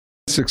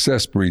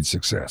Success breeds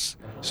success.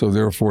 So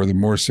therefore, the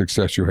more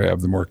success you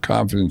have, the more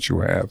confidence you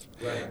have.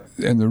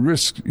 And the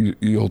risk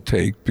you'll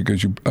take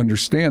because you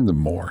understand them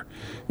more.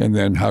 And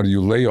then how do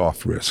you lay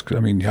off risk? I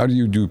mean, how do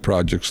you do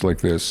projects like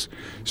this,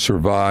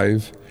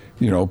 survive,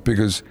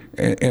 because,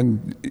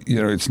 and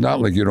it's not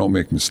like you don't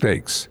make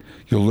mistakes.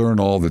 You learn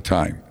all the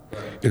time.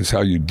 It's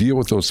how you deal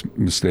with those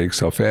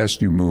mistakes, how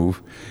fast you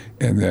move,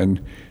 and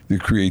then the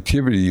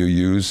creativity you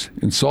use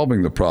in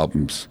solving the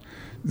problems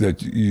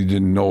that you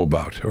didn't know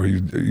about, or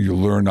you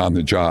learn on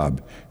the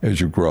job as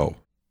you grow.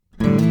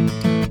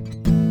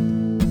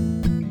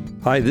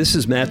 Hi, this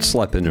is Matt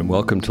Slepin, and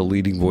welcome to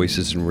Leading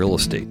Voices in Real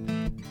Estate.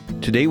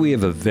 Today we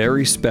have a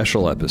very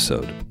special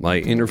episode, my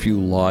interview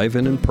live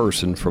and in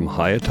person from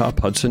high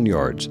atop Hudson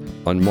Yards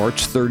on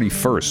March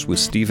 31st with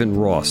Stephen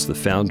Ross, the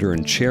founder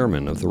and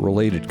chairman of the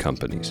Related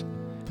Companies.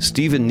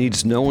 Stephen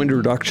needs no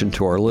introduction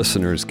to our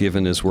listeners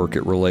given his work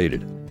at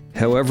Related.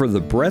 However, the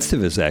breadth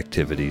of his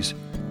activities,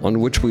 on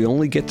which we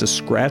only get to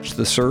scratch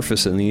the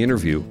surface in the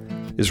interview,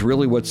 is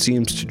really what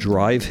seems to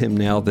drive him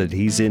now that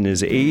he's in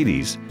his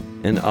 80s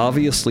and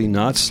obviously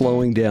not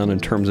slowing down in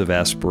terms of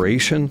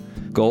aspiration,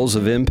 goals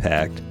of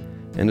impact,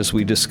 and as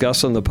we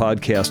discuss on the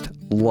podcast,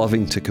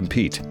 loving to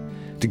compete.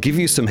 To give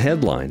you some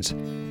headlines,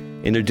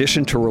 in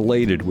addition to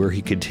Related, where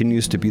he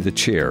continues to be the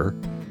chair,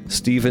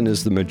 Stephen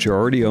is the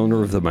majority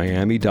owner of the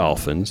Miami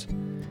Dolphins.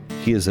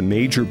 He is a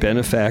major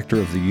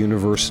benefactor of the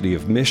University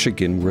of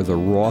Michigan, where the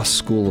Ross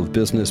School of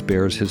Business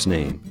bears his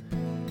name.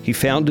 He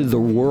founded the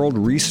World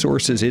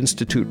Resources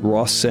Institute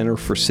Ross Center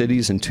for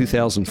Cities in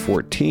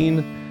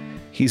 2014.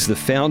 He's the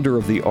founder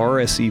of the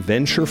RSE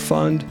Venture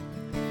Fund,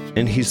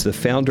 and he's the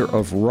founder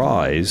of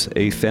RISE,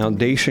 a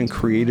foundation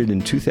created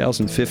in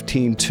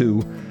 2015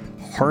 to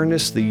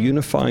harness the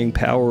unifying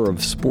power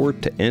of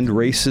sport to end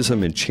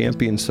racism and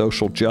champion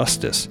social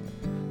justice.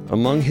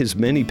 Among his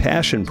many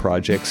passion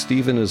projects,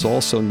 Stephen is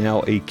also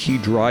now a key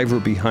driver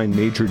behind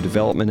major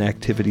development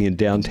activity in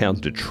downtown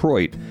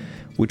Detroit,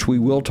 which we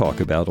will talk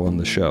about on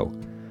the show.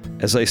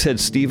 As I said,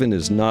 Stephen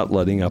is not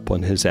letting up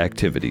on his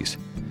activities.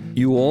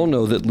 You all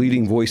know that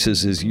Leading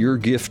Voices is your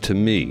gift to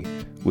me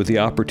with the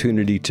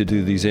opportunity to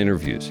do these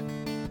interviews.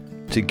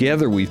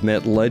 Together, we've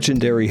met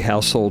legendary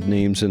household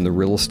names in the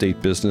real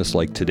estate business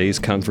like today's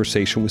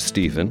conversation with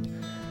Stephen,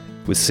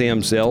 with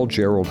Sam Zell,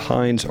 Gerald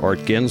Hines, Art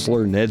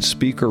Gensler, Ned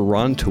Speaker,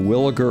 Ron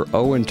Terwilliger,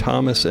 Owen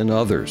Thomas, and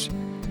others.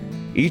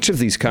 Each of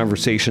these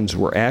conversations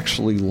were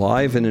actually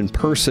live and in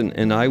person,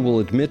 and I will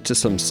admit to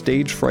some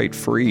stage fright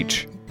for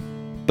each.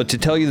 But to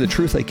tell you the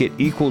truth, I get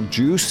equal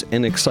juice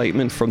and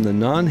excitement from the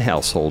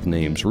non-household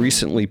names.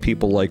 Recently,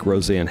 people like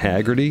Roseanne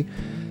Haggerty,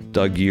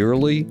 Doug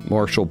Yearley,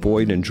 Marshall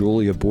Boyd and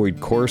Julia Boyd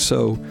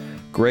Corso,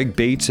 Greg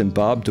Bates and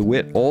Bob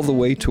DeWitt, all the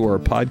way to our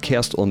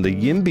podcast on the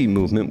YIMBY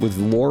movement with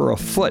Laura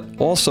Foote,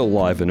 also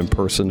live and in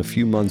person a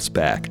few months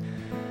back.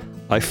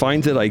 I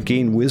find that I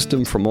gain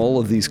wisdom from all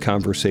of these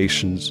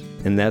conversations,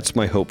 and that's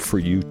my hope for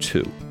you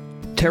too.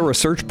 Terra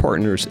Search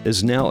Partners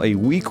is now a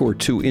week or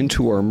two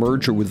into our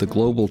merger with the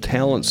global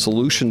talent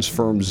solutions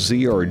firm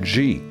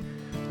ZRG,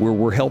 where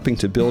we're helping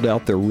to build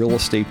out their real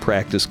estate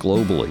practice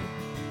globally.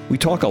 We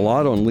talk a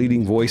lot on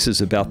Leading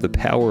Voices about the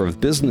power of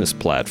business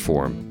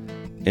platform,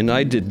 and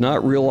I did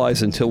not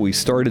realize until we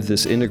started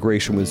this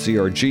integration with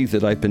ZRG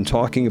that I've been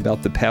talking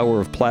about the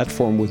power of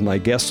platform with my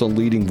guests on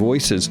Leading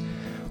Voices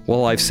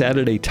while I've sat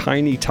at a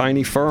tiny,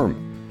 tiny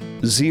firm.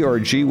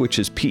 ZRG, which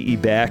is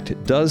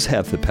PE-backed, does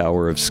have the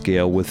power of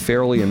scale with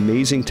fairly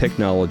amazing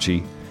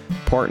technology,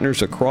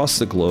 partners across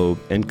the globe,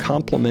 and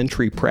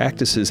complementary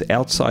practices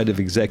outside of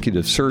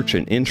executive search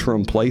and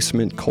interim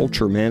placement,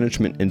 culture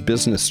management, and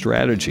business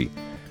strategy.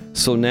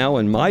 So now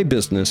in my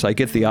business, I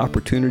get the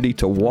opportunity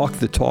to walk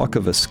the talk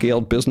of a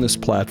scaled business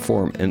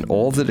platform and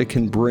all that it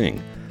can bring,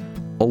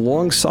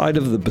 alongside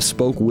of the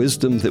bespoke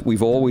wisdom that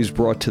we've always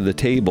brought to the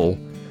table,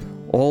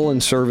 all in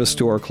service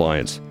to our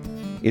clients.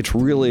 It's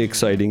really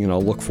exciting, and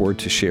I'll look forward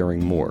to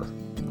sharing more.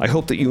 I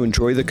hope that you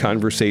enjoy the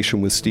conversation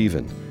with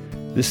Stephen.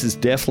 This is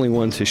definitely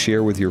one to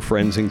share with your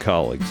friends and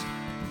colleagues.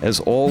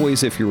 As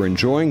always, if you're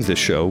enjoying the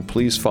show,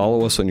 please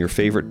follow us on your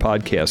favorite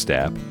podcast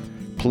app.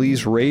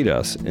 Please rate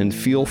us, and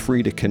feel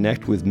free to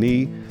connect with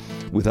me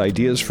with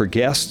ideas for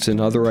guests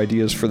and other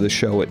ideas for the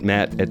show at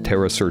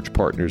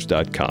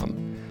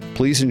matt@terrasearchpartners.com.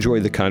 Please enjoy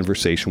the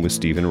conversation with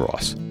Stephen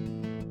Ross.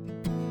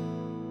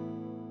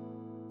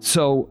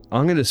 So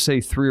I'm going to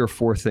say 3 or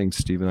 4 things,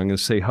 Stephen. I'm going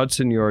to say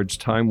Hudson Yards,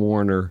 Time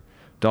Warner,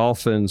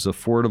 Dolphins,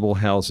 affordable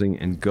housing,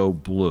 and Go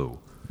Blue.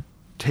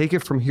 Take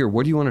it from here.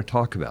 What do you want to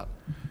talk about?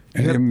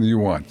 Anything you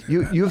want.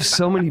 You have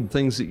so many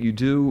things that you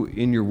do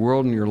in your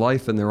world and your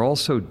life, and they're all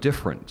so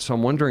different. So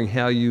I'm wondering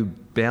how you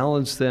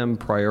balance them,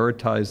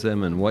 prioritize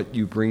them, and what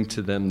you bring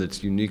to them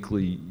that's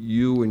uniquely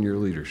you and your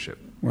leadership.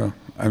 Well,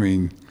 I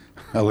mean,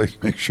 I like to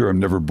make sure I'm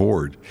never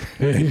bored.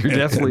 You're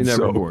definitely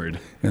never bored.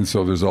 And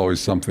so there's always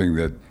something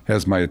that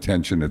has my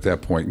attention at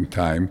that point in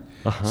time,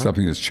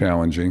 something that's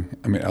challenging.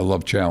 I mean, I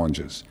love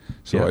challenges.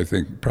 So I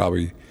think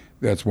probably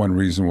that's one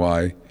reason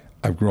why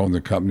I've grown the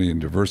company and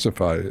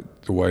diversified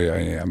it the way I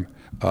am,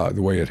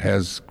 the way it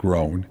has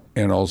grown.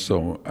 And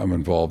also I'm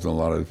involved in a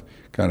lot of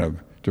kind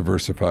of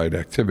diversified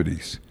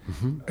activities.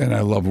 And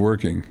I love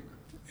working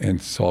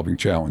and solving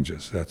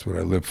challenges. That's what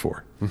I live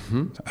for.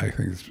 I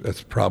think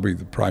that's probably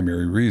the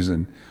primary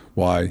reason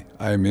why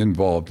I'm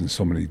involved in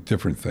so many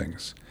different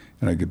things,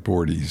 and I get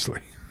bored easily.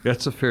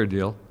 That's a fair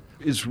deal.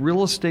 Is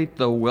real estate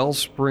the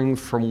wellspring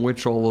from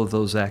which all of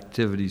those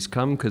activities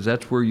come? Because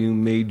that's where you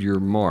made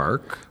your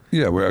mark.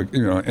 Yeah, well,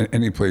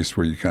 any place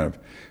where you kind of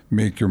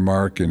make your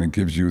mark and it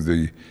gives you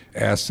the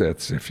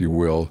assets, if you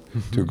will,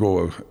 to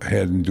go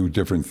ahead and do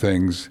different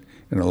things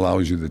and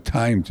allows you the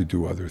time to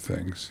do other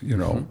things,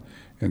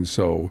 And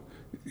so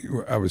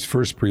I was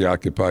first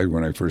preoccupied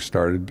when I first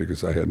started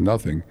because I had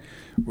nothing,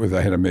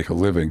 I had to make a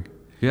living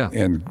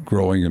and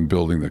growing and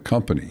building the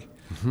company.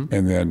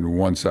 And then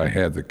once I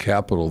had the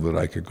capital that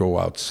I could go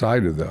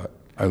outside of that,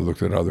 I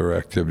looked at other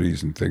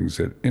activities and things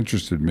that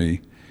interested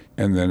me.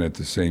 And then at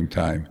the same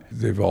time,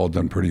 they've all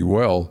done pretty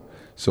well.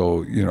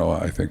 So,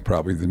 I think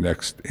probably the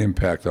next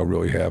impact I'll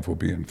really have will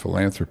be in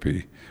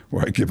philanthropy,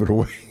 where I give it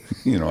away,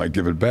 I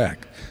give it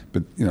back.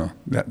 But,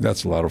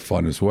 that's a lot of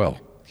fun as well.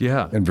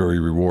 Yeah. And very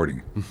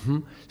rewarding.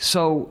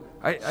 So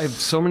I have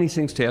so many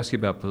things to ask you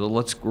about, but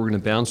we're going to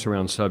bounce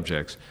around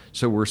subjects.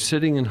 So we're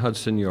sitting in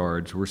Hudson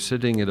Yards. We're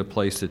sitting at a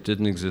place that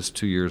didn't exist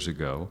 2 years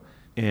ago.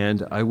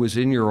 And I was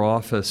in your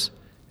office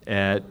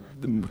at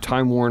the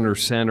Time Warner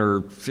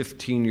Center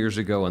 15 years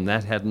ago, and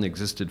that hadn't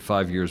existed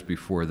 5 years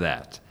before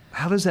that.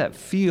 How does that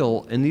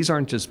feel? And these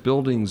aren't just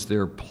buildings,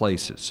 they're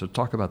places. So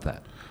talk about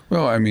that.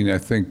 Well, I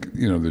think,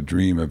 the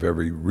dream of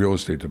every real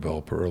estate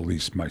developer, or at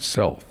least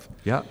myself,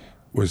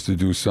 was to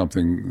do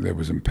something that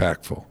was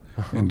impactful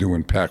and do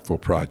impactful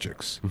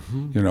projects.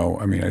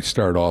 I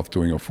started off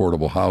doing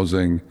affordable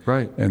housing.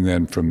 Right. And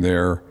then from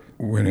there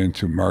went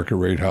into market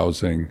rate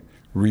housing,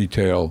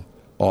 retail,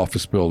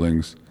 office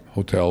buildings,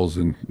 hotels,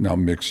 and now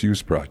mixed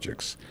use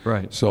projects.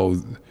 Right.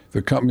 So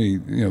the company,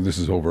 this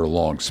is over a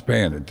long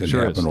span. It didn't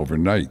happen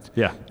overnight.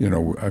 Yeah.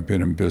 I've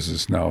been in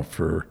business now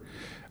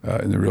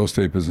in the real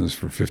estate business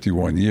for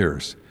 51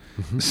 years.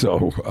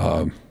 So,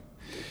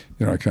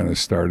 I kind of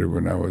started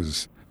when I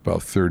was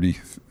about 30,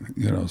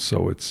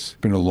 so it's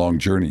been a long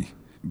journey.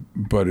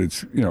 But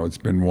it's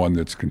been one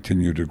that's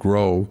continued to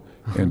grow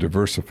and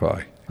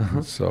diversify.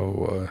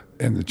 So,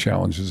 and the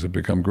challenges have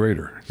become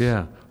greater.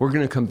 Yeah. We're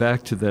going to come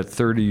back to that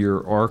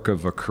 30-year arc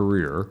of a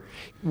career.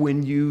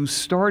 When you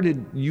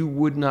started, you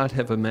would not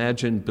have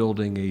imagined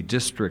building a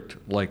district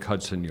like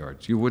Hudson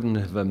Yards. You wouldn't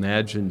have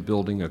imagined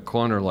building a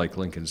corner like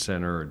Lincoln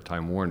Center or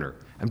Time Warner.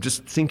 I'm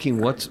just thinking,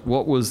 what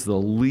was the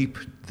leap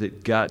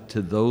that got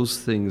to those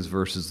things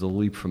versus the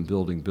leap from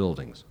building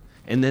buildings?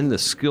 And then the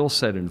skill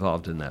set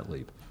involved in that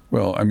leap.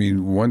 Well,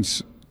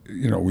 once,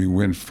 we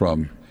went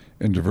from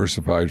and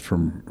diversified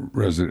from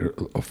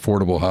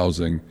affordable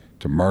housing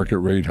to market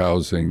rate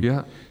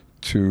housing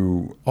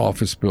to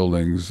office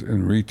buildings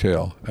and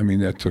retail.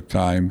 That took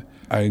time.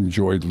 I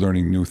enjoyed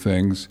learning new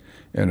things,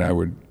 and I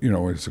would,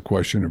 it's a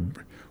question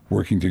of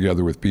working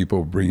together with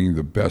people, bringing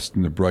the best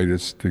and the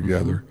brightest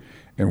together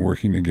and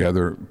working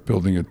together,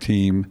 building a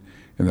team,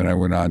 and then I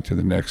went on to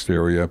the next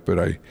area. But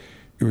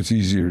it was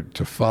easier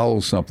to follow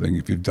something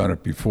if you've done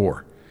it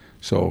before.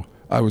 So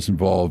I was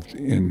involved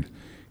in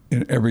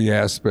every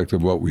aspect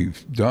of what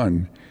we've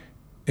done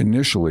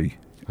initially,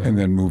 and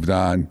then moved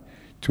on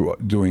to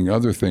doing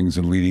other things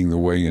and leading the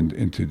way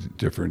into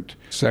different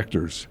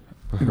sectors,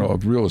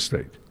 of real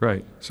estate.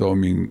 Right. So,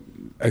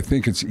 I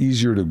think it's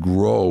easier to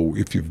grow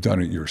if you've done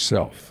it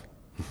yourself.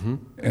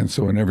 And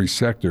so in every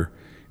sector,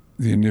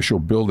 the initial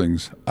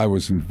buildings, I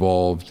was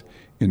involved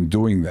in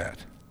doing that.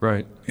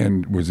 Right.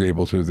 And was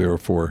able to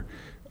therefore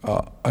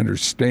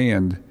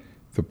understand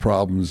the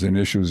problems and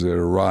issues that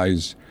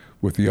arise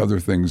with the other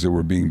things that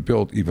were being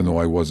built, even though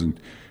I wasn't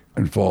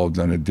involved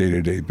on a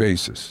day-to-day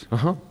basis.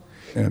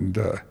 And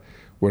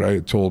what I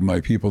had told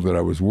my people that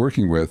I was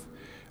working with,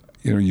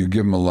 you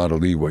give them a lot of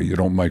leeway. You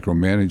don't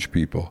micromanage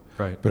people.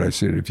 Right. But I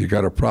said, if you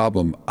got a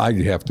problem, I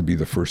have to be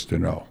the first to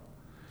know.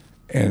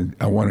 And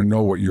I want to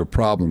know what your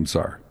problems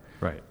are.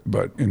 Right.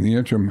 But in the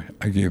interim,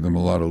 I gave them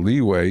a lot of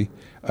leeway.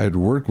 I had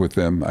worked with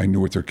them. I knew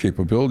what their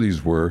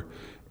capabilities were,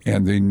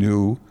 and they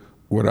knew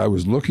what I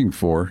was looking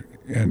for.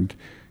 And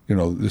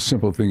the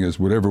simple thing is,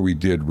 whatever we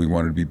did, we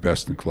wanted to be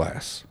best in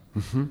class.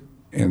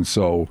 And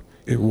so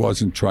it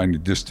wasn't trying to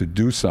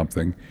do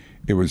something.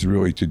 It was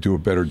really to do a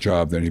better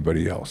job than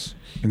anybody else.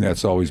 And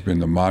that's always been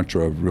the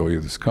mantra of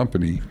this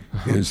company,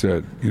 is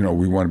that,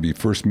 we want to be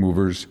first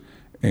movers,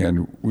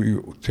 and we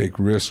take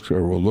risks,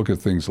 or we'll look at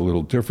things a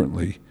little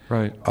differently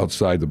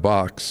outside the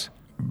box,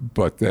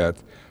 but that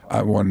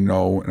I want to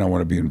know and I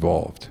want to be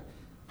involved.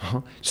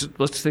 So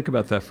let's think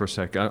about that for a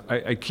second.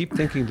 I keep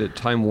thinking that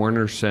Time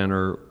Warner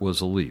Center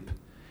was a leap.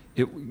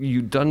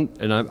 You'd done,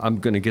 and I'm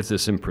going to get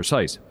this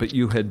imprecise, but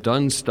you had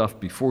done stuff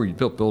before. You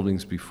built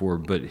buildings before,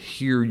 but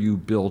here you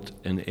built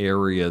an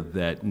area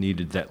that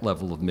needed that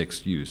level of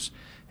mixed use.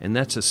 And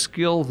that's a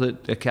skill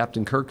a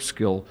Captain Kirk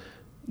skill,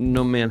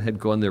 no man had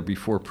gone there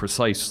before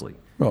precisely.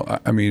 Well,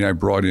 I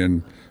brought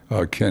in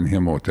Ken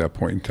Himmel at that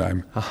point in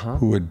time,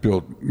 who had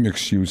built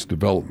mixed use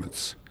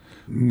developments.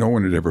 no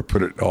one had ever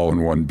put it all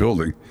in one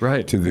building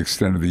Right. to the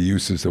extent of the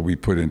uses that we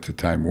put into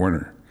Time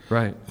Warner.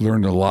 Right.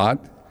 Learned a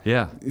lot.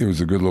 Yeah. It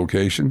was a good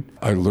location.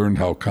 I learned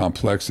how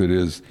complex it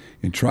is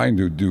in trying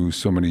to do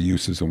so many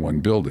uses in one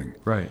building.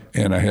 Right.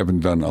 And I haven't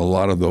done a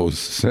lot of those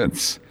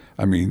since.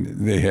 I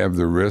mean, they have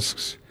their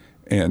risks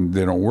and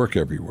they don't work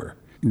everywhere.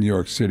 New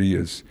York City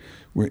is,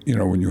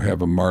 when you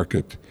have a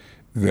market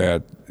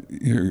that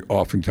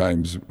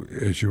oftentimes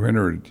as you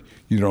enter it,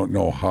 you don't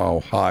know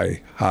how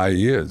high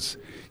is.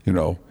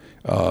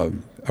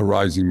 A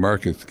rising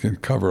market can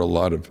cover a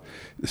lot of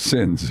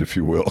sins, if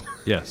you will.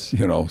 Yes.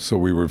 So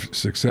we were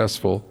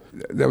successful.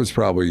 That was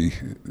probably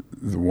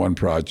the one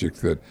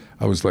project that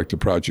I was like the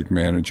project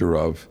manager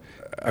of.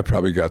 I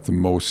probably got the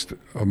most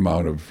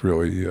amount of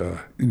really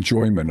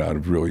enjoyment out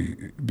of really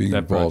being That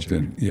involved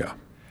project. in. Yeah.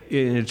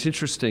 And it's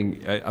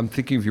interesting. I'm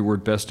thinking of your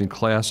word best in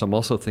class. I'm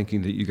also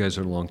thinking that you guys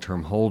are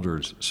long-term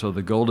holders. So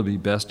the goal to be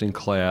best in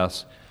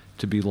class,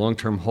 to be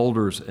long-term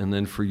holders, and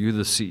then for you,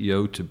 the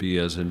CEO, to be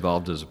as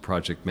involved as a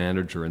project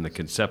manager in the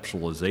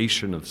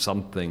conceptualization of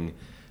something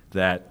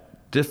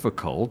that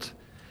difficult,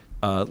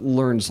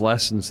 learns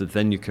lessons that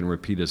then you can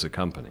repeat as a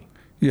company.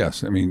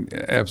 Yes, I mean,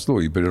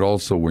 absolutely. But it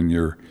also, when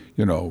you're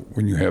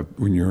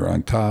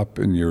on top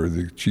and you're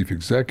the chief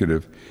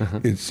executive,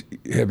 it's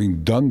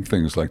having done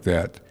things like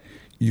that,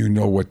 you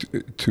know what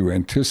to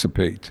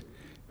anticipate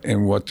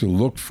and what to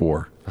look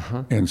for.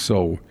 And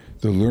so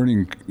the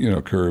learning,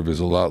 curve is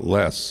a lot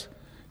less,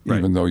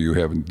 even though you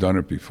haven't done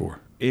it before.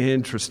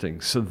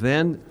 Interesting. So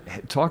then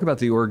talk about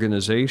the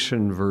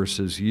organization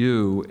versus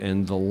you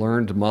and the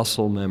learned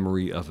muscle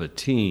memory of a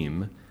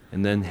team,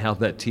 and then how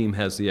that team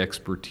has the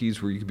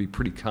expertise where you could be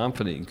pretty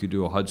confident you could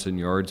do a Hudson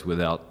Yards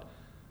without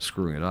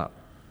screwing it up.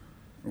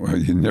 Well,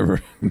 you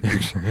never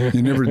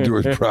do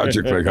a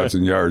project like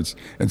Hudson Yards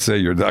and say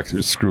you're not going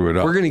to screw it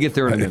up. We're going to get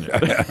there in a minute.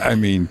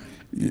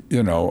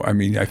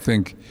 I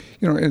think,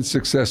 and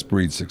success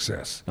breeds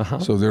success.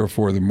 So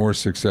therefore, the more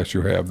success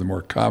you have, the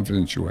more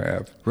confidence you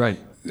have. Right.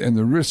 And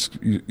the risk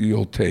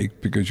you'll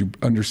take because you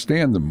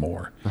understand them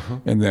more.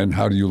 And then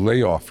how do you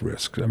lay off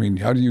risk? I mean,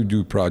 how do you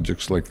do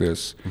projects like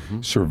this,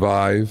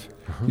 survive,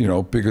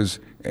 because,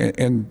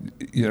 and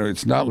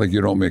it's not like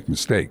you don't make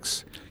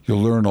mistakes.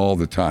 You'll learn all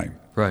the time.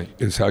 Right.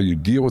 It's how you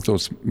deal with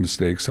those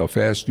mistakes, how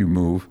fast you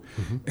move,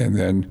 and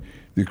then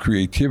the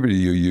creativity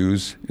you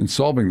use in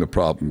solving the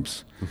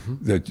problems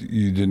that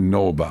you didn't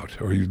know about,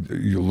 or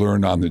you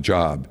learn on the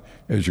job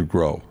as you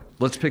grow.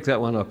 Let's pick that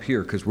one up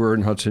here because we're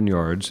in Hudson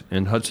Yards,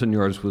 and Hudson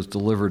Yards was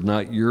delivered,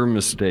 not your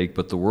mistake,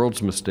 but the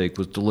world's mistake,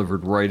 was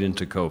delivered right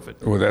into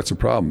COVID. Well, that's a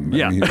problem.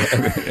 Yeah.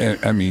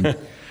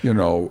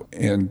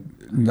 And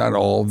not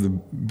all of the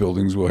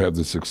buildings will have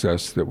the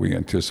success that we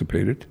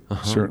anticipated.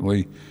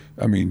 Certainly,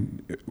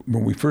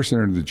 when we first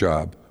entered the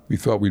job, we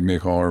thought we'd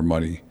make all our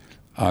money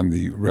on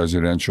the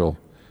residential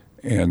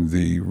and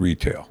the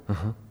retail,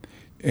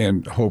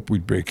 and hope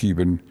we'd break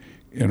even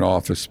in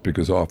office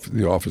because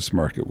the office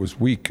market was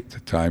weak at the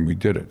time we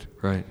did it.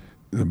 Right.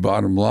 The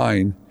bottom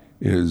line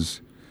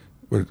is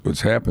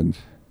what's happened.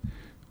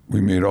 We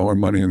made all our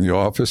money in the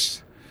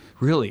office.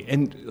 Really?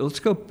 And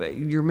let's go,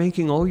 you're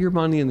making all your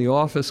money in the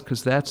office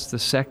because that's the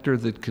sector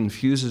that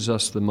confuses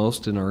us the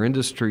most in our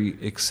industry,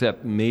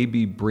 except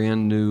maybe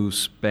brand new,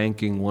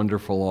 spanking,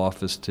 wonderful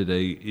office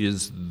today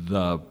is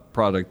the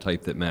product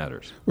type that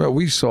matters. Well,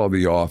 we saw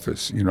the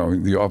office,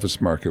 the office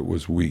market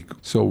was weak.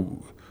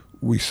 So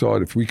we saw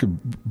if we could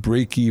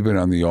break even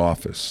on the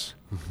office,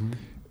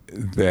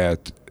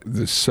 that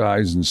the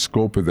size and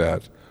scope of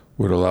that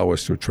would allow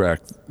us to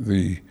attract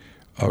the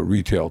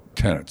retail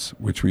tenants,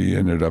 which we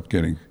ended up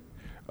getting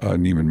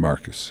Neiman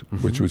Marcus,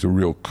 which was a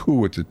real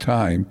coup at the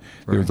time.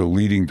 They were the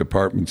leading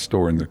department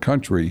store in the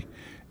country,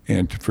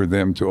 and for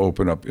them to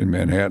open up in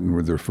Manhattan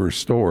with their first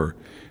store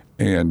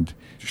and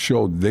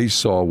showed they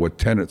saw what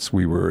tenants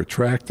we were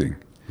attracting.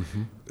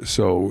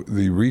 So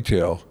the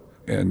retail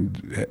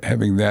and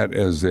having that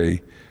as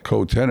a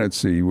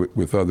co-tenancy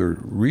with other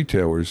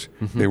retailers,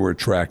 they were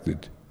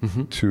attracted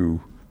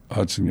to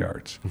Hudson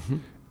Yards.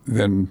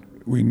 Then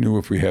we knew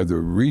if we had the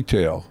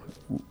retail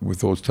with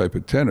those type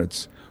of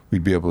tenants,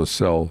 we'd be able to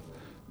sell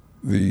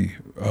the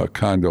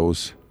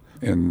condos,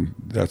 and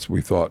that's what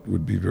we thought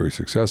would be very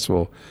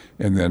successful.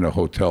 And then a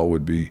hotel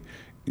would be,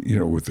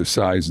 with the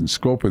size and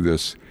scope of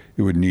this,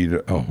 it would need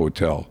a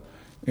hotel.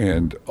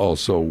 And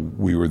also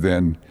we were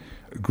then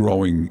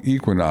growing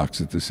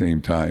Equinox at the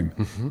same time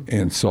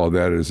and saw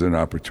that as an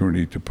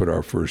opportunity to put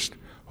our first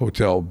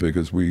hotel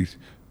because we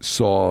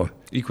saw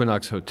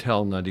Equinox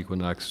Hotel, not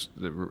Equinox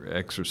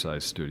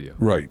Exercise Studio.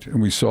 Right.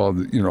 And we saw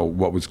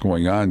what was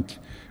going on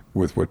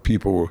with what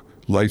people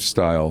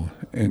lifestyle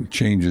and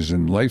changes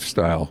in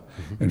lifestyle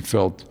and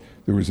felt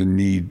there was a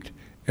need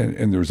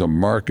and there was a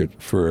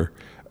market for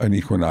an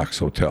Equinox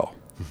hotel.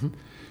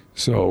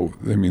 So,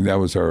 that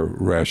was our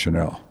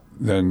rationale.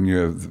 Then you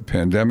have the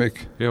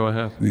pandemic. Yeah, what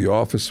happened? The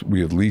office,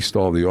 we had leased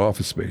all the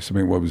office space.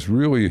 What was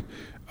really,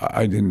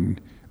 I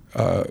didn't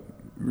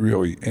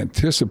really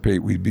anticipate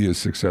we'd be as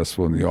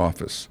successful in the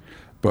office.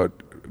 But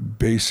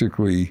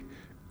basically,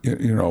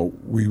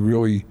 we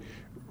really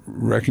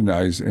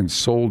recognized and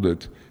sold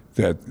it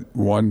that,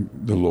 one,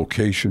 the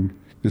location,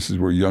 this is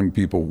where young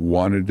people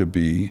wanted to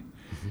be,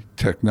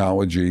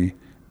 technology,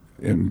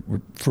 and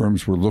what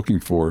firms were looking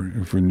for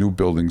new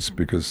buildings,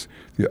 because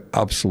the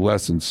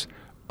obsolescence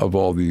of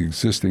all the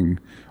existing,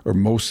 or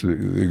most of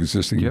the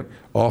existing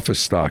office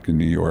stock in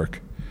New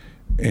York,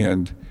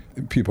 and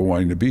people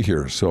wanting to be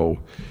here. So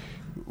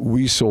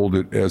we sold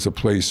it as a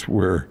place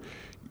where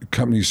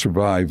companies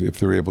survive if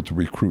they're able to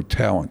recruit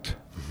talent.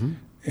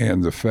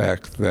 And the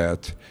fact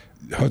that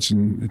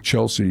Hudson,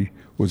 Chelsea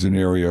was an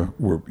area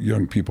where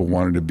young people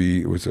wanted to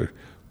be. It was a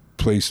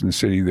place in the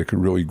city that could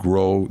really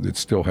grow, that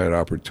still had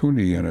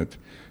opportunity in it.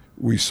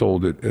 We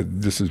sold it.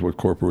 This is what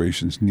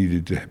corporations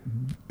needed, to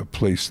a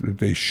place that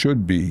they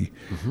should be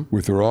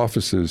with their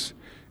offices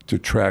to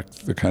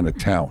attract the kind of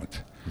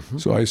talent.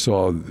 So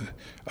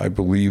I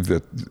believe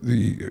that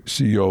the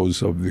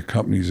CEOs of the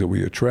companies that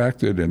we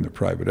attracted and the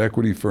private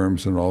equity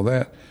firms and all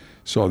that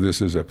saw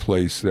this as a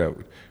place that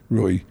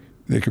really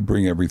they could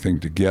bring everything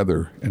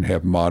together and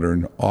have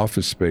modern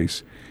office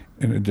space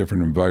in a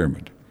different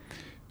environment.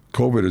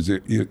 COVID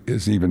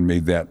has even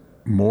made that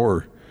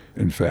more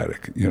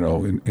emphatic,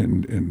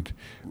 and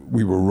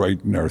we were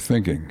right in our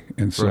thinking.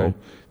 And so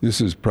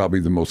this is probably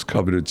the most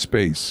coveted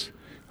space,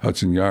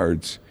 Hudson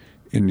Yards,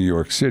 in New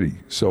York City.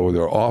 So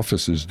their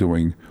office is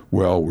doing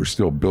well. We're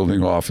still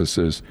building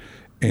offices,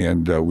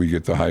 and we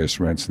get the highest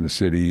rents in the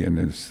city, and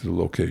it's the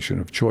location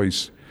of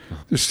choice.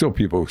 There's still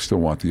people who still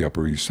want the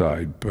Upper East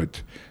Side,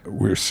 but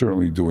we're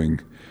certainly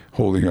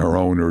holding our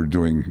own, or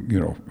doing,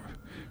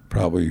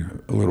 probably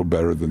a little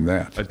better than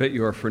that. I bet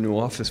you are for a new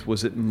office.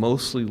 Was it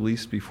mostly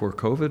leased before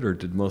COVID, or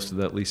did most of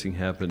that leasing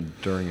happen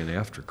during and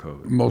after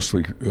COVID?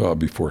 Mostly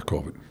before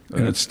COVID.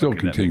 And it's still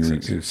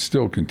continuing. It's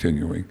still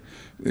continuing.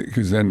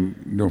 Because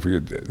then, don't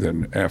forget,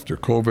 then after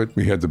COVID,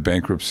 we had the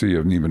bankruptcy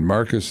of Neiman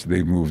Marcus.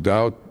 They moved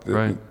out,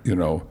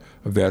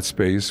 of that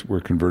space.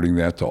 We're converting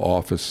that to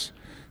office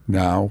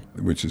now,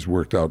 which has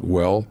worked out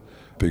well,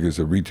 because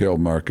the retail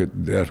market,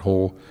 that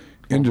whole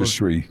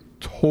industry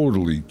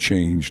totally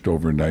changed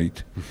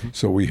overnight.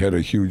 So we had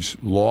a huge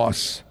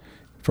loss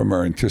from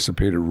our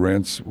anticipated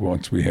rents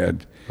once we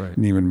had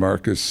Neiman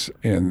Marcus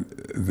and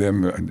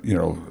them,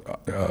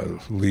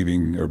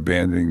 leaving or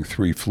abandoning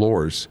 3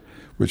 floors,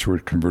 which we're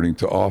converting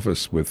to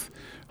office with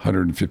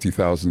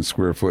 150,000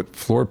 square foot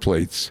floor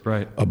plates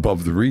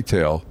above the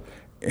retail,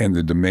 and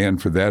the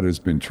demand for that has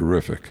been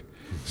terrific.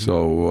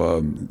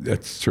 So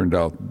that's turned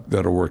out,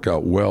 that'll work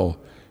out well,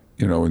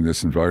 in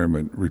this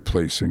environment,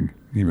 replacing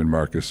Neiman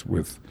Marcus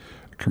with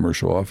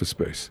commercial office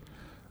space.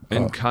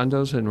 And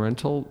condos and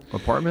rental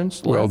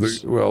apartments?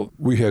 Well,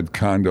 we had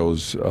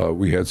condos.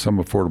 We had some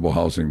affordable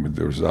housing, but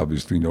there was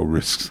obviously no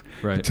risks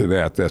to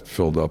that. That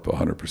filled up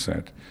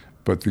 100%.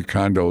 But the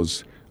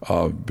condos,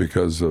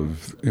 because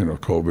of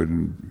COVID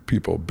and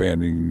people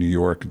abandoning New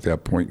York at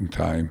that point in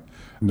time,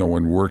 no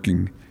one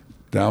working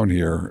down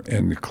here,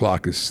 and the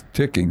clock is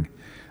ticking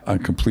on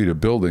completed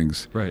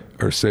buildings.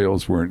 Our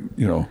sales weren't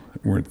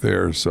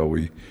there, so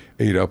we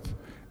ate up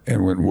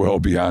and went well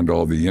beyond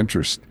all the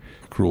interest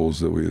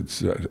accruals that we had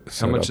set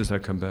How much up. does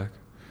that come back?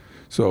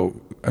 So,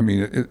 I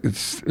mean,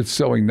 it's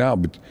selling now,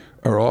 but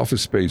our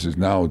office space is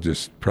now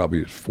just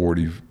probably at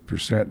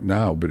 40%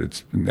 now,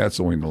 and that's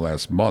only in the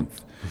last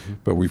month.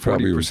 But we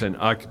probably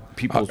 40%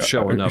 people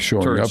showing up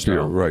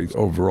here, right?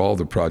 Overall,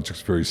 the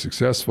project's very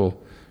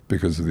successful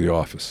because of the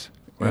office.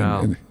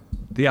 Wow. And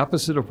the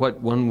opposite of what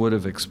one would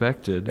have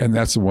expected. And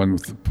that's the one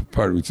with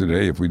part of it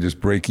today. If we just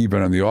break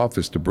even on the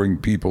office to bring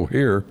people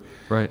here,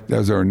 that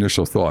was our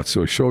initial thought.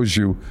 So it shows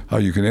you how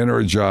you can enter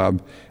a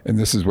job, and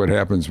this is what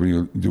happens when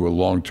you do a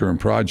long-term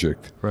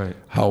project,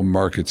 how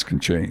markets can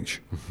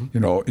change.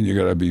 And you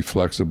got to be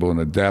flexible and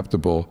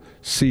adaptable,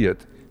 see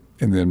it,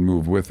 and then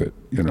move with it,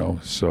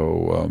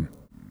 So,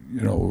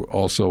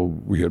 also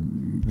we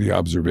had the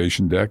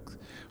observation deck.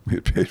 We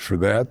had paid for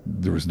that.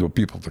 There was no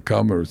people to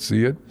come or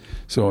see it.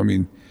 So, I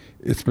mean,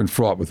 it's been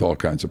fraught with all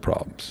kinds of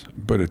problems.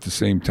 But at the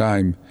same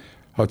time,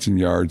 Hudson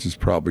Yards is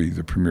probably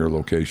the premier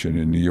location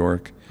in New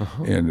York,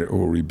 and it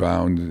will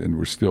rebound, and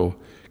we're still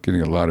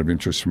getting a lot of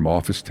interest from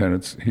office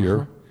tenants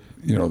here.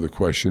 The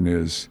question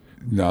is,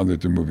 now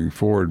that they're moving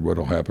forward, what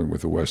will happen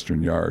with the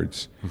Western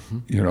Yards?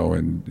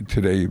 And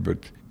today,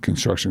 but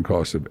construction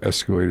costs have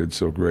escalated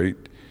so great.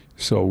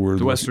 So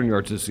the Western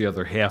Yards is the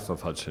other half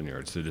of Hudson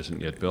Yards that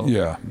isn't yet built.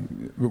 Yeah,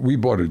 we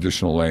bought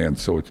additional land,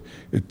 so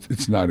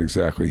it's not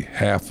exactly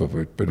half of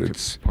it, but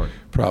it's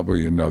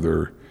probably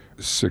another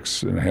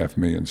 6.5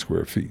 million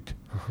square feet.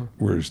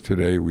 Whereas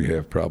today we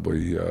have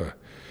probably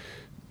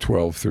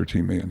 12,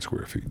 13 million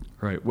square feet.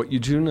 Right. What you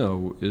do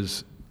know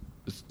is,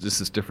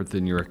 this is different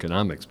than your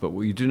economics, but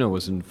what you do know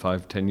is in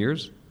 5-10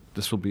 years,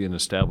 this will be an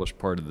established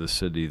part of the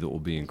city that will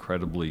be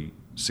incredibly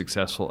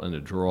successful and a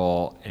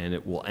draw, and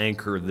it will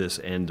anchor this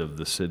end of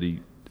the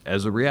city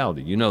as a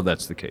reality.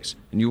 That's the case,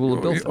 and you will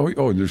have built it.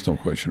 Oh, there's no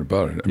question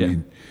about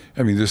it.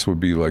 I mean, this would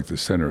be like the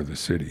center of the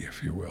city,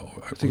 if you will.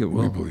 I think it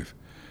will. We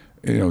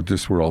believe,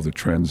 just where all the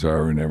trends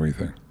are and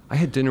everything. I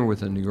had dinner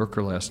with a New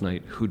Yorker last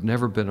night who'd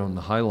never been on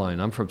the High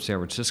Line. I'm from San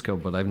Francisco,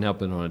 but I've now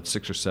been on it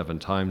 6 or 7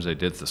 times. I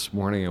did this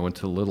morning. I went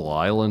to Little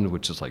Island,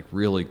 which is like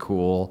really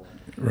cool.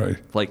 Right.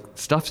 Like,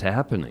 stuff's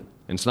happening,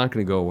 and it's not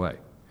going to go away.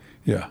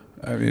 Yeah.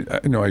 I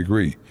mean, I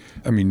agree.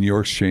 I mean, New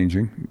York's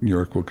changing. New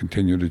York will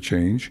continue to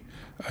change.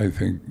 I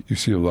think you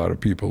see a lot of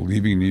people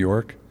leaving New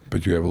York,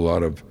 but you have a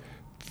lot of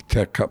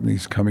tech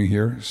companies coming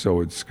here, so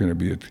it's going to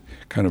be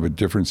kind of a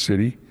different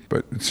city.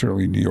 But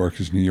certainly New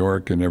York is New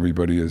York, and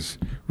everybody has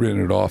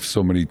written it off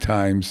so many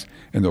times,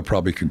 and they'll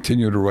probably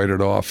continue to write it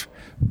off,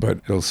 but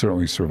it'll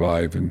certainly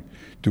survive and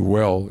do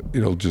well.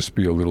 It'll just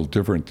be a little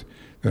different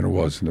than it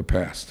was in the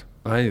past.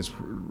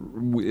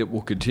 It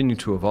will continue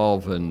to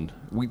evolve, and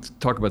we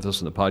talk about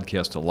this in the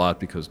podcast a lot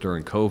because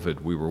during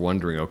COVID, we were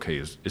wondering, okay,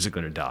 is it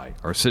going to die?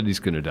 Our city's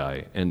going to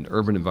die, and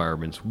urban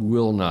environments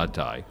will not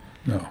die.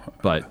 No.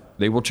 But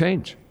they will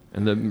change.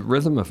 And the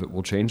rhythm of it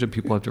will change, and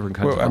people have different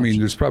kinds of options. Well, I mean,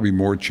 there's probably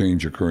more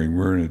change occurring.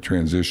 We're in a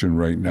transition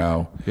right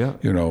now. Yeah.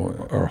 You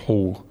know, our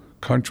whole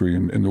country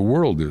and the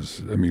world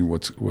is, I mean,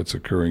 what's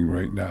occurring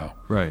right now.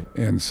 Right.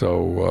 And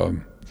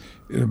so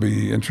it'll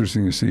be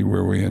interesting to see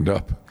where we end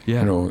up. Yeah.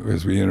 You know,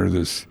 as we enter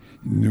this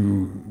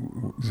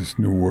new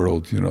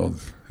world, you know,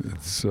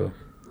 it's...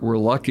 We're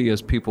lucky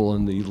as people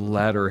in the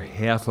latter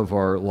half of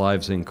our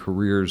lives and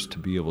careers to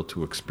be able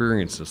to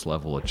experience this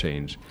level of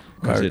change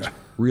because it's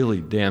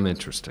really damn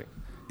interesting.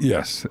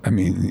 Yes. I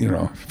mean, you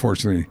know,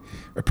 fortunately,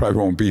 I probably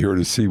won't be here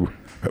to see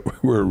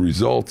where it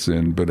results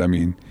in, but I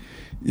mean,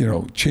 you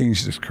know,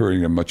 change is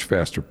occurring at a much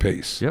faster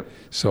pace. Yep.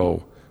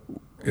 So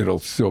it'll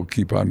still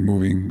keep on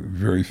moving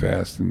very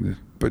fast.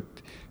 But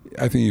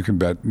I think you can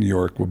bet New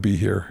York will be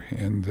here,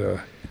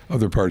 and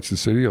other parts of the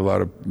city. A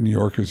lot of New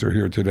Yorkers are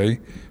here today.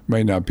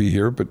 Might not be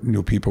here, but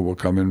new people will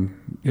come in,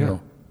 you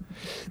know.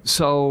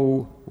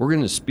 So we're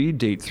going to speed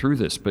date through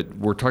this, but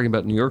we're talking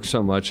about New York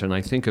so much, and I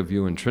think of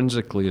you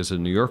intrinsically as a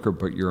New Yorker,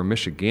 but you're a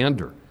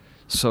Michigander.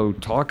 So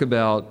talk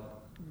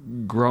about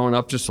growing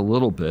up just a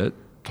little bit.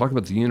 Talk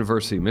about the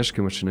University of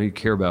Michigan, which I know you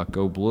care about,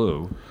 Go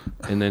Blue,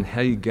 and then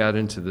how you got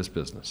into this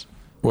business.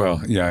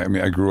 Well, yeah, I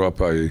mean, I grew up,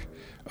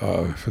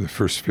 for the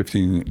first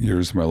 15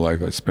 years of my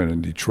life, I spent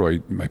in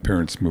Detroit. My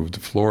parents moved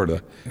to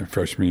Florida in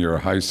freshman year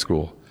of high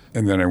school,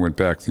 and then I went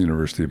back to the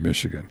University of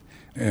Michigan.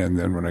 And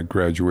then when I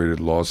graduated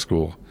law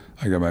school,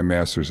 I got my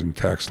master's in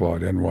tax law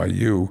at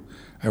NYU.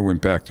 I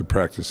went back to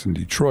practice in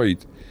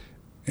Detroit,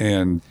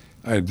 and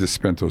I had just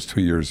spent those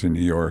 2 years in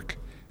New York.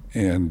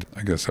 And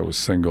I guess I was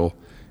single,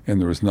 and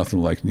there was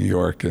nothing like New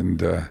York.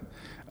 And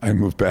I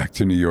moved back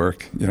to New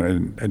York. You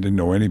know, I didn't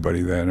know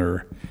anybody then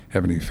or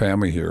have any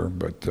family here,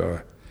 but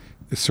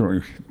it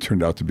certainly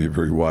turned out to be a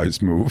very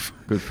wise move.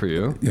 Good for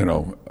you. You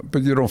know,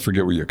 but you don't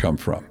forget where you come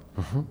from.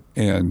 Uh-huh.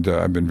 And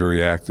I've been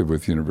very active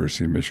with the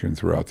University of Michigan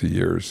throughout the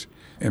years.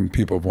 And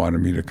people have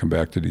wanted me to come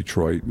back to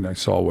Detroit. And I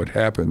saw what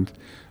happened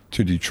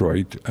to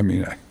Detroit. I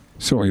mean, I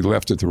certainly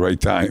left at the right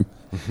time.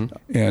 Mm-hmm.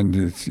 And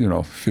it's, you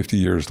know, 50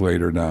 years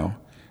later now.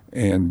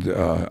 And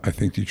I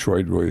think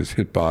Detroit really has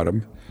hit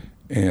bottom.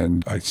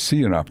 And I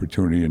see an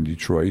opportunity in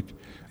Detroit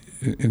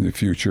in the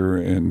future.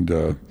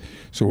 And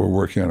so we're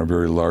working on a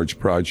very large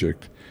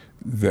project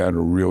that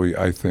will really,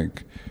 I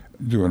think,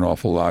 do an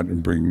awful lot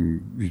and bring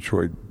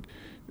Detroit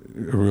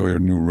really a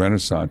new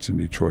renaissance in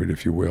Detroit,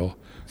 if you will.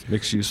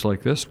 Mixed use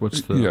like this?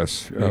 What's the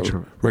Yes,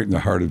 right in the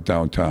heart of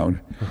downtown.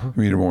 Uh-huh. I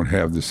mean, it won't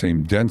have the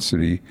same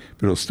density,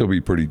 but it'll still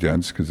be pretty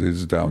dense because it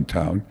is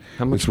downtown.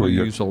 How much will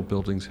you use old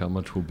buildings? How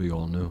much will be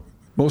all new?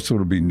 Most of it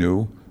will be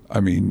new. I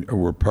mean,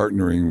 we're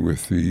partnering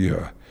with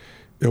the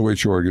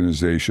Ilitch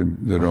organization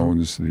that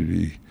owns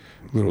the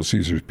Little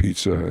Caesars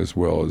Pizza as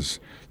well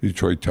as the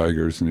Detroit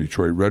Tigers and the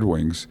Detroit Red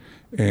Wings.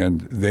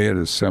 And they had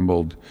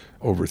assembled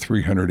over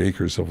 300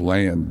 acres of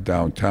land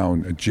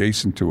downtown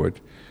adjacent to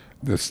it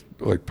that's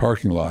like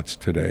parking lots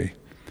today.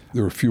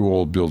 There are a few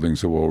old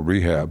buildings that we'll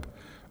rehab,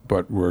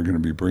 but we're going to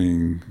be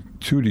bringing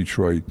to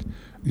Detroit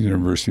the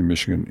University of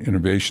Michigan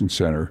Innovation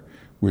Center,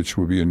 which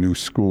will be a new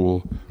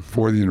school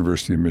for the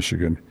University of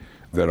Michigan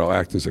that'll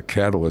act as a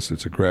catalyst.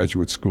 It's a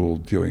graduate school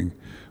dealing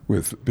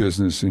with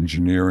business,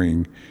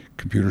 engineering,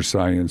 computer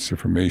science,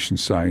 information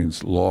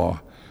science,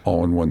 law,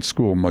 all in one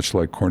school, much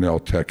like Cornell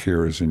Tech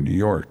here is in New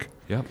York.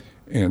 Yep.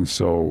 And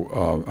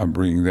so I'm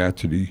bringing that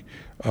to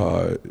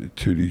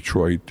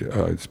Detroit.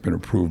 It's been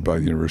approved by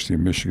the University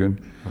of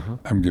Michigan. Uh-huh.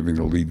 I'm giving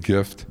the lead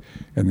gift,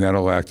 and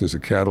that'll act as a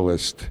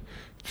catalyst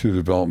to the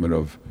development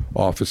of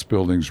office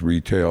buildings,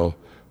 retail,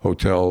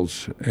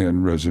 hotels,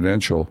 and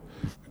residential,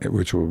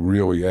 which will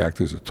really act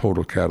as a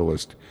total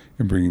catalyst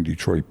in bringing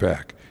Detroit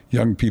back.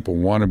 Young people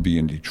want to be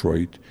in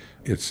Detroit.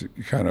 It's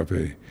kind of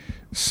a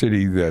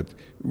city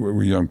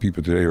where young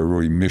people today are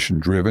really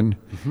mission-driven,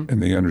 mm-hmm.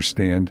 and they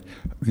understand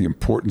the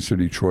importance of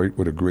Detroit,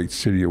 what a great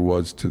city it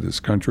was to this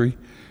country.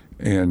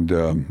 And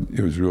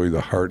it was really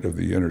the heart of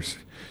the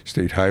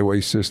interstate highway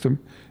system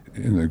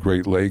in the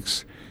Great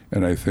Lakes.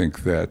 And I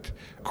think that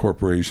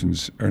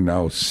corporations are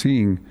now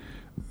seeing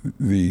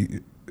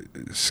the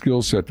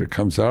skill set that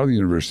comes out of the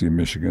University of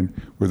Michigan,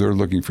 where they're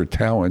looking for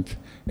talent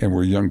and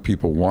where young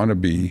people want to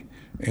be.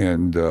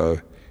 And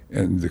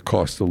and the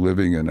cost of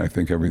living, and I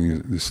think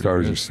everything, the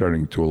stars are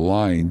starting to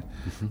align.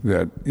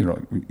 That,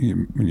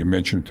 when you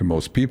mention it to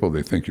most people,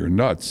 they think you're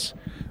nuts.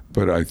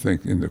 But I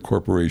think in the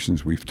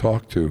corporations we've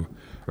talked to,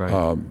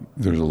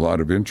 there's a lot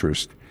of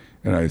interest.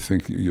 And I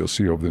think you'll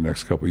see over the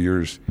next couple of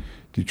years,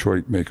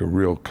 Detroit make a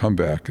real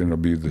comeback, and it'll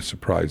be the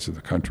surprise of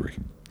the country.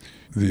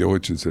 The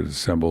Ilitches had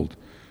assembled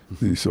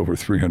these over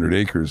 300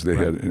 acres they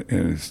had,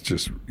 and it's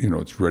just,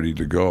 it's ready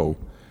to go.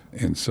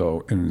 And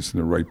so, and it's in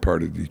the right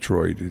part of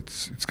Detroit.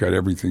 It's got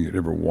everything you'd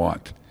ever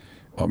want.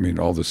 I mean,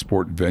 all the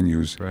sport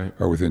venues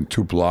are within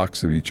 2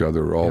 blocks of each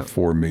other, all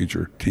 4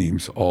 major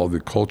teams. All the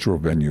cultural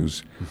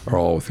venues are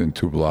all within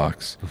 2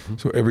 blocks.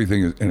 So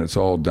everything is, and it's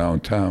all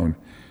downtown.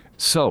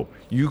 So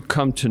you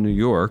come to New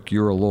York,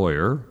 you're a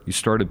lawyer. You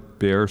started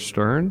Bear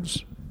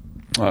Stearns?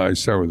 I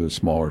started with a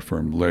smaller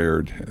firm,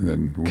 Laird, and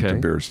then went to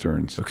Bear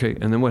Stearns. Okay,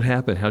 and then what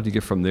happened? How did you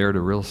get from there to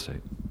real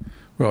estate?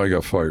 Well, I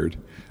got fired.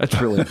 That's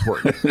really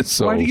important.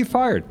 So, why did you get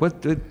fired?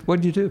 What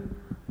did you do?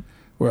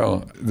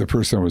 Well, the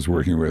person I was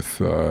working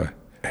with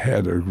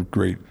had a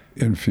great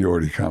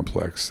inferiority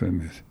complex,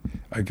 and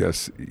I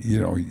guess,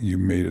 you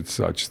made it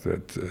such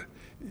that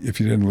if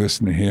you didn't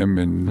listen to him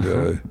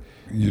and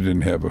you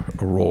didn't have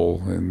a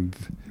role, and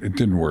it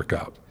didn't work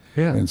out.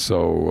 Yeah. And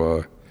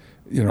so,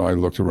 I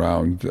looked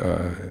around.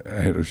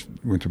 I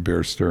went to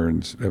Bear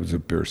Stearns. That was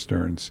at Bear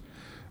Stearns.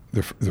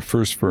 The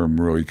first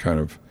firm really kind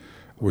of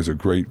was a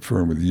great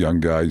firm with young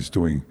guys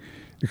doing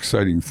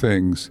exciting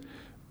things,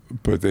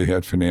 but they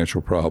had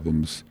financial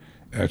problems.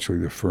 Actually,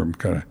 the firm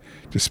kind of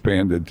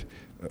disbanded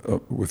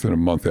within a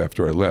month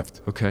after I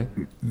left. Okay.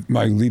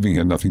 My leaving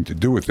had nothing to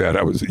do with that.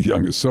 I was a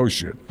young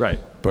associate. Right.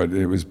 But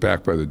it was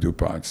backed by the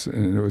DuPonts,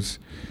 and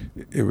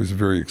it was a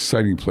very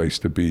exciting place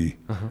to be.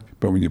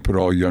 But when you put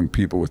all young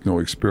people with no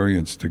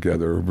experience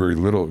together, or very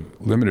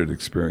limited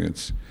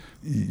experience,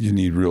 you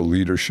need real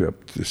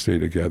leadership to stay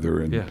together,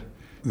 and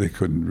they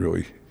couldn't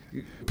really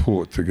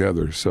pull it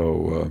together.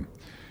 So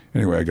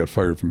anyway, I got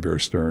fired from Bear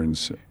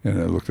Stearns, and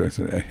I looked at it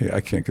and said,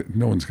 hey,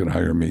 no one's going to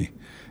hire me.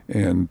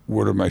 And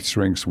what are my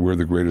strengths? Where are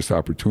the greatest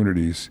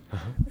opportunities?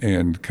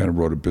 And kind of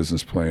wrote a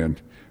business plan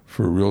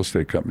for a real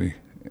estate company.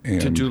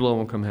 And to do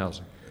low-income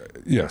housing?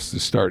 Yes, to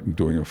start in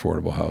doing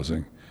affordable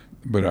housing.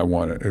 But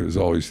it was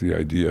always the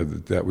idea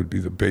that would be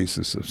the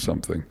basis of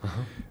something.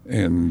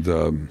 And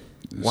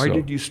why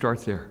did you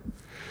start there?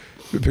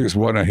 Because,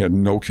 one, I had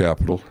no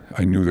capital.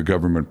 I knew the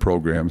government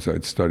programs.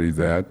 I'd studied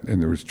that,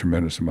 and there was a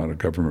tremendous amount of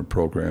government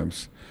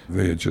programs.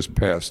 They had just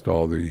passed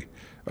all the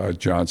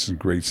Johnson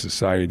Great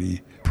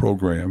Society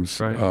programs.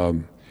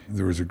 Right.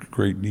 There was a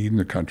great need in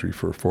the country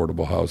for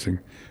affordable housing,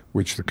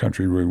 which the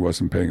country really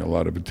wasn't paying a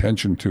lot of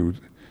attention to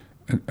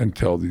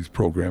until these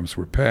programs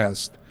were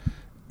passed.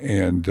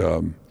 And,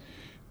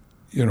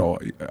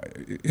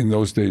 in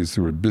those days,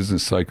 there were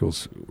business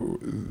cycles.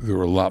 There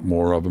were a lot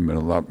more of them and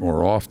a lot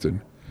more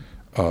often.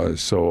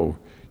 So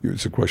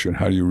it's a question,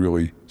 how do you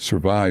really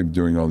survive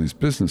during all these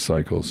business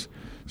cycles?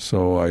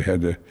 So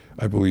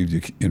I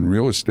believed in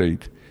real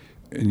estate,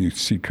 and you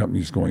see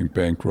companies going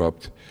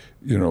bankrupt,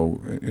 in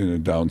a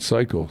down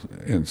cycle.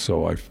 And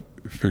so I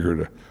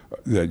figured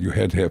that you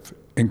had to have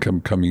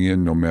income coming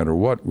in no matter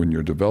what when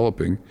you're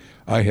developing.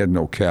 I had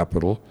no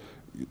capital.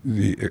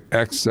 The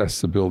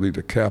accessibility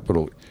to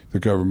capital, the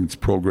government's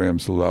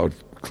programs allowed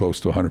close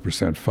to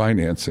 100%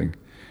 financing.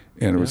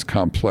 And it was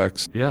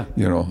complex. Yeah.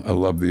 I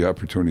loved the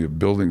opportunity of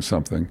building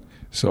something.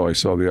 So I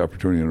saw the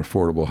opportunity in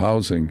affordable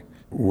housing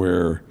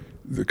where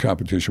the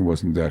competition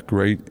wasn't that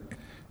great,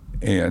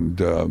 and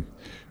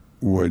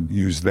would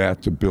use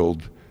that to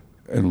build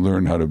and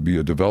learn how to be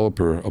a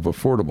developer of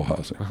affordable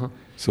housing.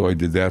 So I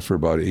did that for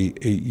about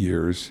eight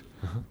years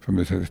from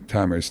the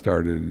time I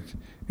started,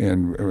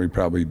 and we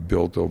probably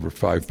built over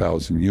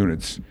 5,000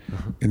 units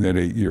in that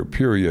 8-year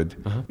period,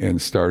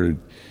 and started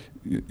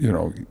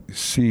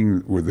seeing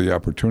where the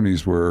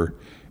opportunities were,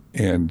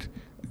 and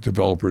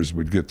developers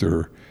would get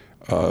their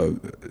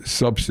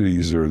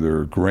subsidies or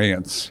their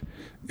grants,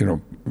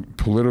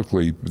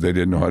 politically, they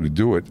didn't know how to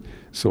do it.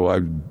 So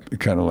I'd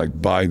kind of like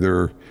buy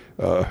their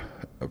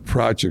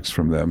projects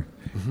from them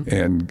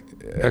and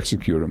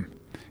execute them.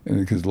 And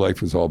because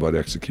life was all about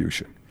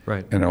execution.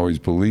 Right. And I always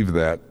believed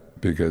that,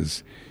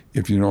 because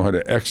if you know how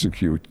to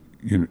execute,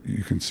 you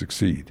can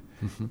succeed.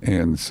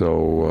 And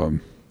so,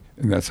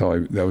 and that's how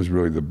that was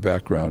really the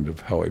background of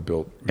how I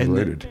built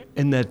Related.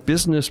 And that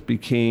business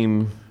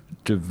became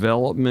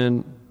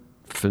development,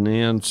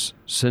 finance,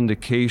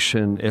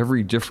 syndication,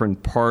 every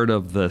different part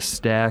of the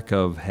stack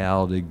of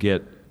how to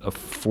get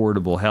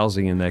affordable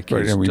housing in that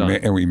case.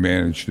 Right, and we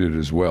managed it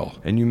as well.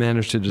 And you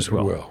managed it as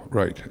well.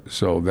 Right.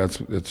 So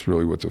that's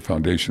really what the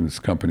foundation of this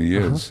company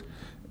is.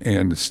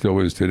 And it still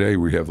is today.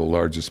 We have the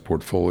largest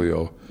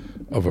portfolio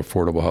of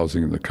affordable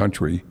housing in the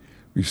country.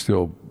 We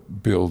still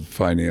build,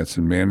 finance,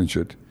 and manage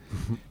it.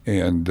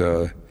 And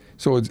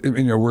so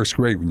it works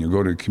great when you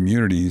go to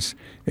communities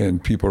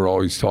and people are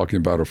always talking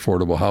about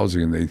affordable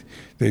housing, and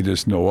they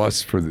just know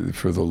us for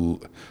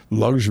the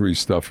luxury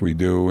stuff we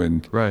do,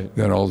 and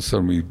then all of a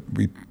sudden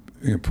we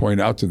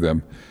point out to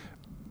them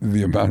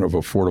the amount of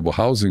affordable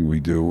housing we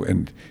do,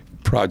 and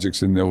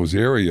projects in those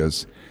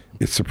areas,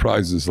 it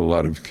surprises a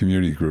lot of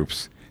community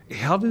groups.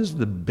 How does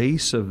the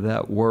base of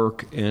that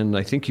work, and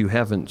I think you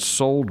haven't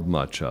sold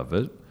much of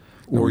it,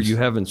 or you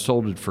haven't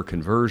sold it for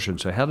conversion,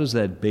 so how does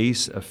that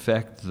base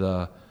affect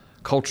the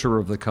culture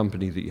of the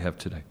company that you have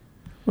today?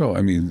 Well,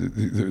 I mean,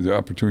 the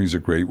opportunities are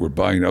great. We're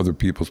buying other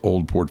people's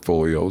old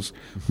portfolios,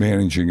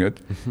 managing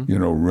it,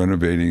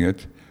 renovating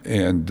it.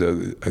 And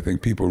I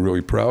think people are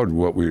really proud of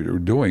what we're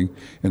doing.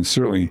 And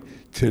certainly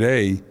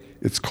today,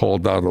 it's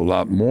called out a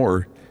lot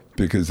more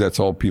because that's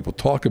all people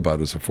talk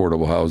about is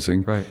affordable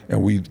housing. Right.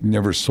 And we've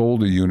never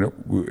sold a unit,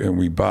 and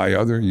we buy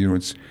other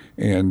units.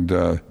 And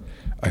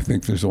I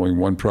think there's only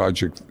one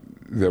project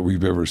that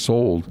we've ever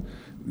sold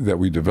that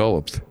we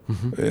developed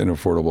in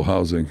affordable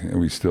housing, and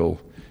we still,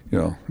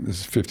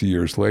 this is 50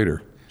 years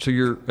later. So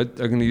I'm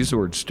going to use the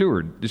word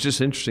steward. It's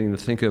just interesting to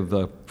think of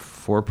the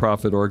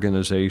for-profit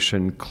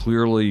organization,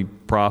 clearly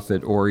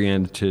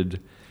profit-oriented,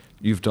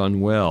 you've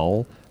done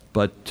well,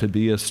 but to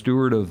be a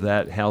steward of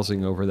that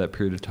housing over that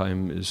period of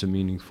time is a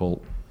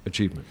meaningful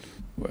achievement.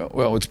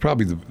 Well, it's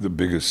probably the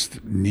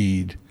biggest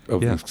need of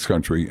this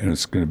country, and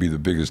it's going to be the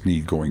biggest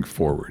need going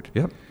forward.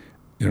 Yep.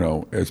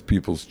 As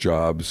people's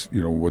jobs,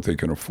 what they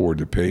can afford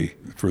to pay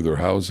for their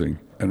housing,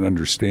 and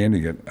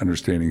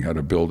understanding how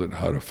to build it,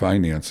 how to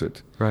finance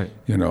it. Right.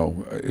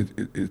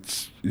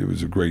 It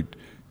was a great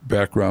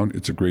background.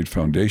 It's a great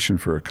foundation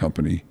for a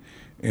company,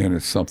 and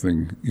it's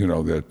something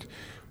that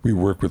we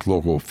work with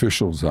local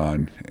officials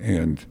on,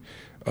 and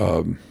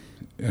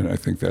I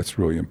think that's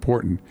really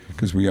important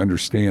because we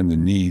understand the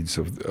needs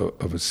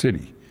of a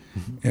city.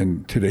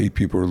 And today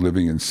people are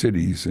living in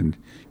cities, and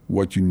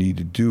what you need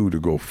to do to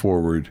go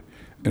forward,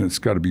 and it's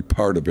got to be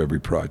part of every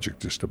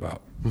project just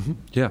about.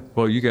 Yeah,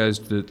 well, you guys,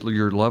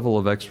 your level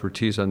of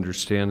expertise,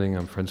 understanding,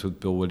 I'm friends with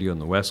Bill Woody on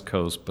the West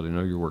Coast, but I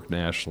know you work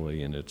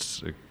nationally, and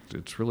it's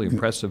really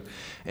impressive.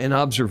 And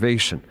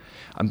observation,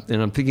 I'm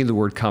thinking of the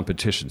word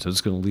competition, so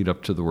it's going to lead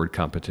up to the word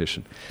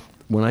competition.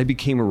 When I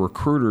became a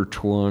recruiter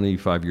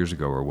 25 years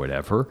ago or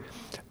whatever,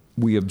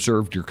 we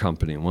observed your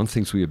company. And one of the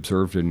things we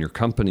observed in your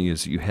company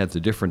is that you had the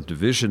different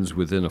divisions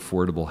within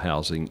affordable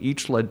housing,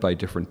 each led by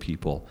different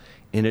people.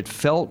 And it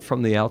felt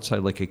from the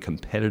outside like a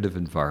competitive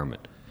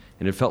environment.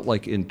 And it felt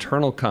like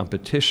internal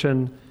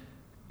competition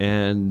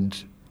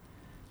and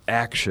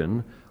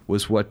action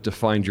was what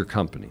defined your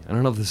company. I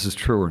don't know if this is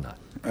true or not.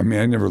 I mean,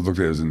 I never looked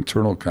at it as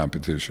internal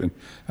competition.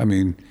 I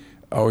mean,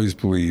 I always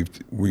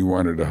believed we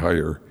wanted to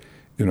hire,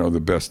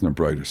 the best and the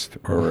brightest.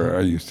 Or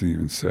I used to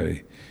even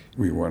say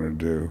we wanted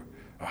to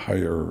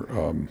hire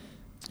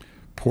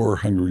poor,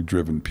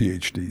 hungry-driven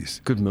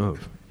PhDs. Good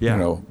move.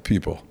 Yeah.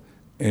 People,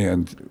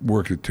 and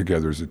work it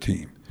together as a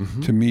team.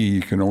 To me,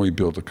 you can only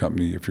build a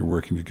company if you're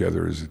working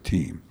together as a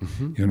team,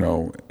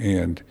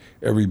 and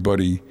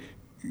everybody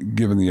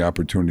given the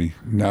opportunity,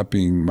 not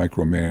being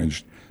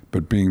micromanaged,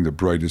 but being the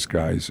brightest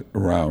guys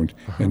around,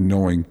 and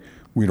knowing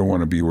we don't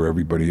want to be where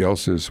everybody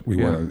else is. We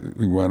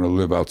want to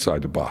live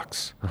outside the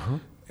box,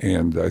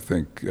 and I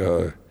think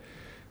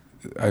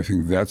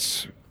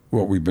that's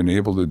what we've been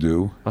able to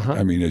do.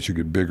 I mean, as you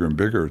get bigger and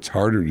bigger, it's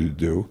harder to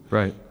do.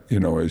 Right.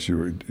 As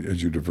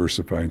you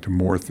diversify into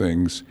more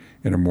things,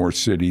 into more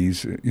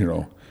cities,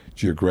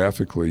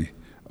 geographically,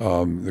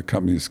 the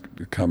company's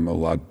become a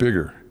lot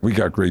bigger. We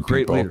got great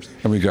people, leaders.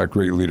 And we got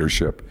great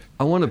leadership.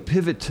 I want to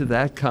pivot to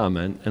that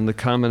comment and the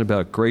comment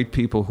about great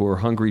people who are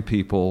hungry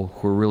people,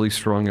 who are really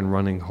strong and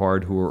running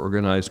hard, who are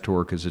organized to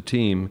work as a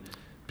team,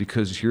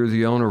 because you're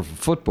the owner of a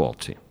football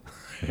team.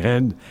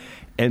 And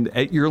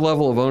at your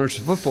level of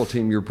ownership of a football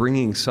team, you're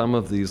bringing some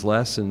of these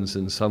lessons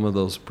and some of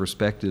those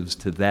perspectives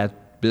to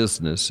that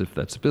business, if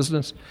that's a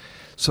business.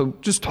 So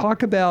just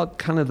talk about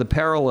kind of the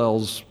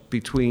parallels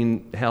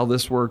between how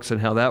this works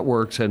and how that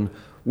works, and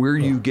where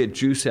you get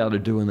juice out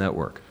of doing that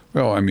work.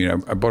 Well, I mean,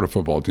 I bought a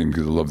football team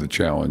because I love the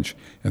challenge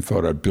and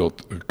thought I'd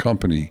built a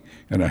company,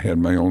 and I had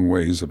my own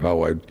ways of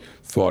how I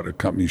thought a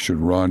company should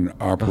run,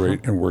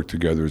 operate, and work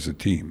together as a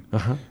team,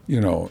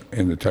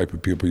 and the type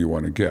of people you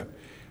want to get.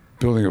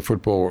 Building a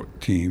football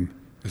team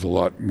is a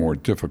lot more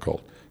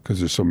difficult because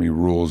there's so many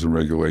rules and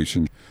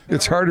regulations.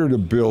 It's harder to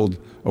build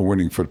a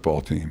winning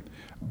football team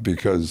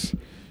because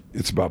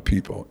it's about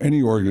people.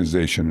 Any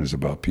organization is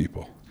about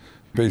people.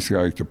 Basically,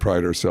 I like to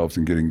pride ourselves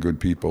in getting good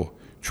people,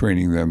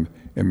 training them,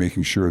 and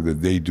making sure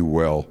that they do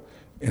well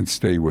and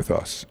stay with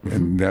us.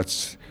 And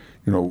that's,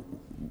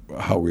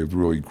 how we've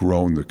really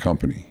grown the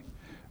company.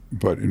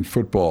 But in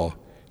football,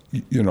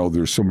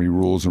 there's so many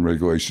rules and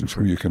regulations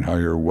who you can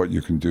hire, what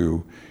you can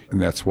do. And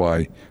that's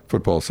why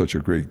football is such a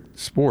great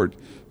sport,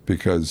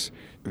 because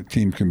a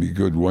team can be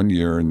good one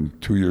year and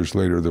 2 years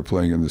later they're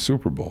playing in the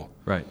Super Bowl.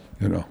 Right.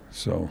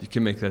 So you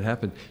can make that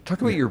happen.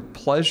 Talk about your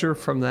pleasure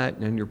from that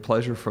and your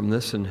pleasure from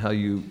this, and how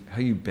you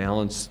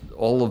balance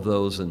all of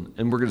those, and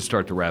we're going to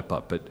start to wrap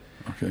up. But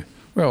okay.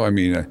 Well, I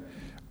mean,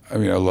 I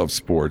love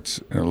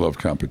sports and I love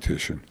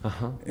competition,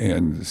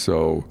 and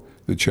so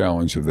the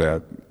challenge of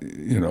that,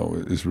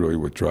 is really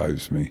what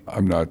drives me.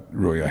 I'm not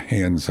really a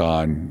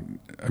hands-on.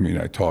 I mean,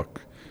 I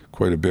talk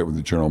quite a bit with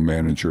the general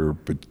manager,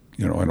 but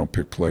I don't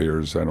pick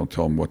players. I don't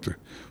tell them what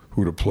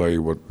who to play,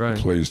 what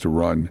plays to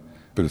run.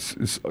 But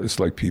it's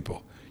like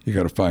people. You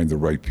got to find the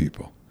right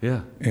people.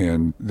 Yeah.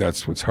 And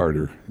that's what's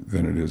harder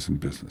than it is in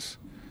business.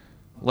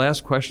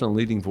 Last question on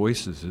Leading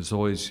Voices is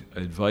always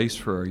advice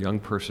for a young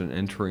person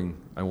entering,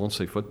 I won't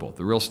say football,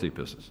 the real estate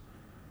business.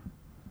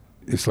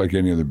 It's like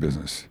any other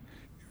business.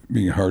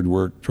 Being hard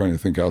work, trying to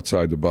think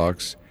outside the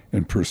box,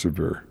 and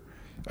persevere.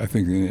 I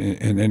think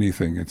in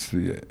anything, it's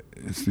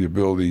the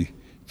ability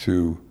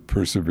to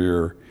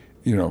persevere,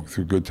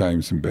 through good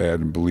times and bad,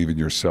 and believe in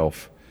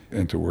yourself,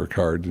 and to work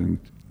hard. And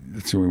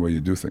it's the only way you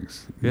do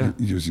things. Yeah.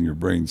 Using your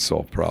brain to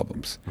solve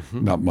problems,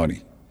 not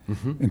money.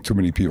 And too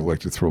many people like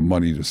to throw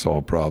money to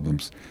solve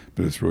problems,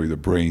 but it's really the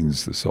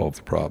brains that solve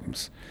the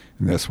problems.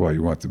 And that's why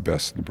you want the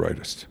best and the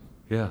brightest.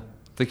 Yeah.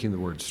 Thinking the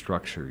word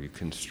structure, you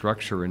can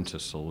structure into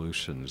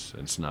solutions.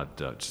 It's not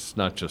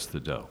just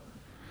the dough.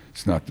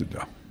 It's not the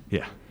dough.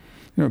 Yeah.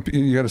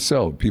 You got to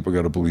sell. People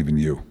got to believe in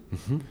you.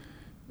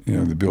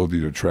 The ability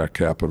to attract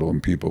capital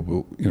and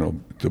people,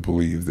 to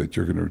believe that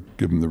you're going to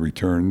give them the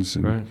returns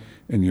and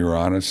you're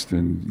honest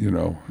and,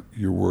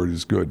 your word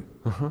is good.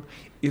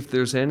 If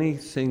there's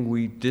anything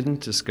we didn't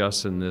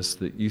discuss in this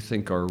that you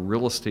think our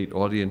real estate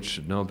audience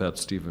should know about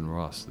Stephen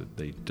Ross that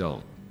they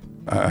don't.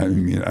 I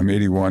mean, I'm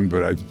 81,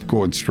 but I'm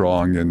going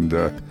strong, and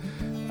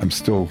I'm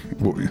still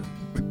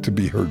to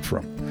be heard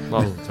from.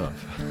 Mazel tov.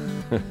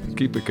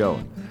 Keep it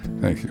going.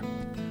 Thank you.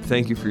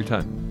 Thank you for your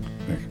time.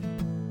 Thank you.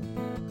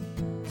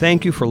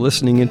 Thank you for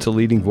listening into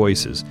Leading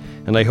Voices,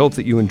 and I hope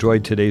that you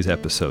enjoyed today's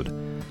episode.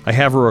 I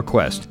have a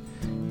request.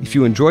 If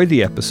you enjoyed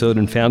the episode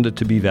and found it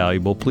to be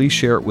valuable, please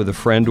share it with a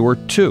friend or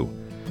two.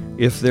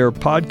 If they're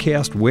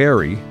podcast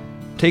wary,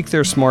 take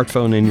their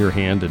smartphone in your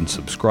hand and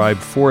subscribe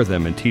for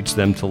them and teach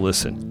them to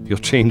listen. You'll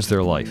change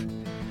their life.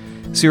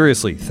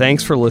 Seriously,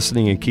 thanks for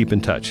listening and keep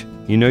in touch.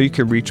 You know you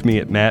can reach me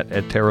at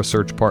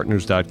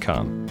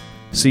matt@terrasearchpartners.com.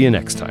 See you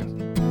next time.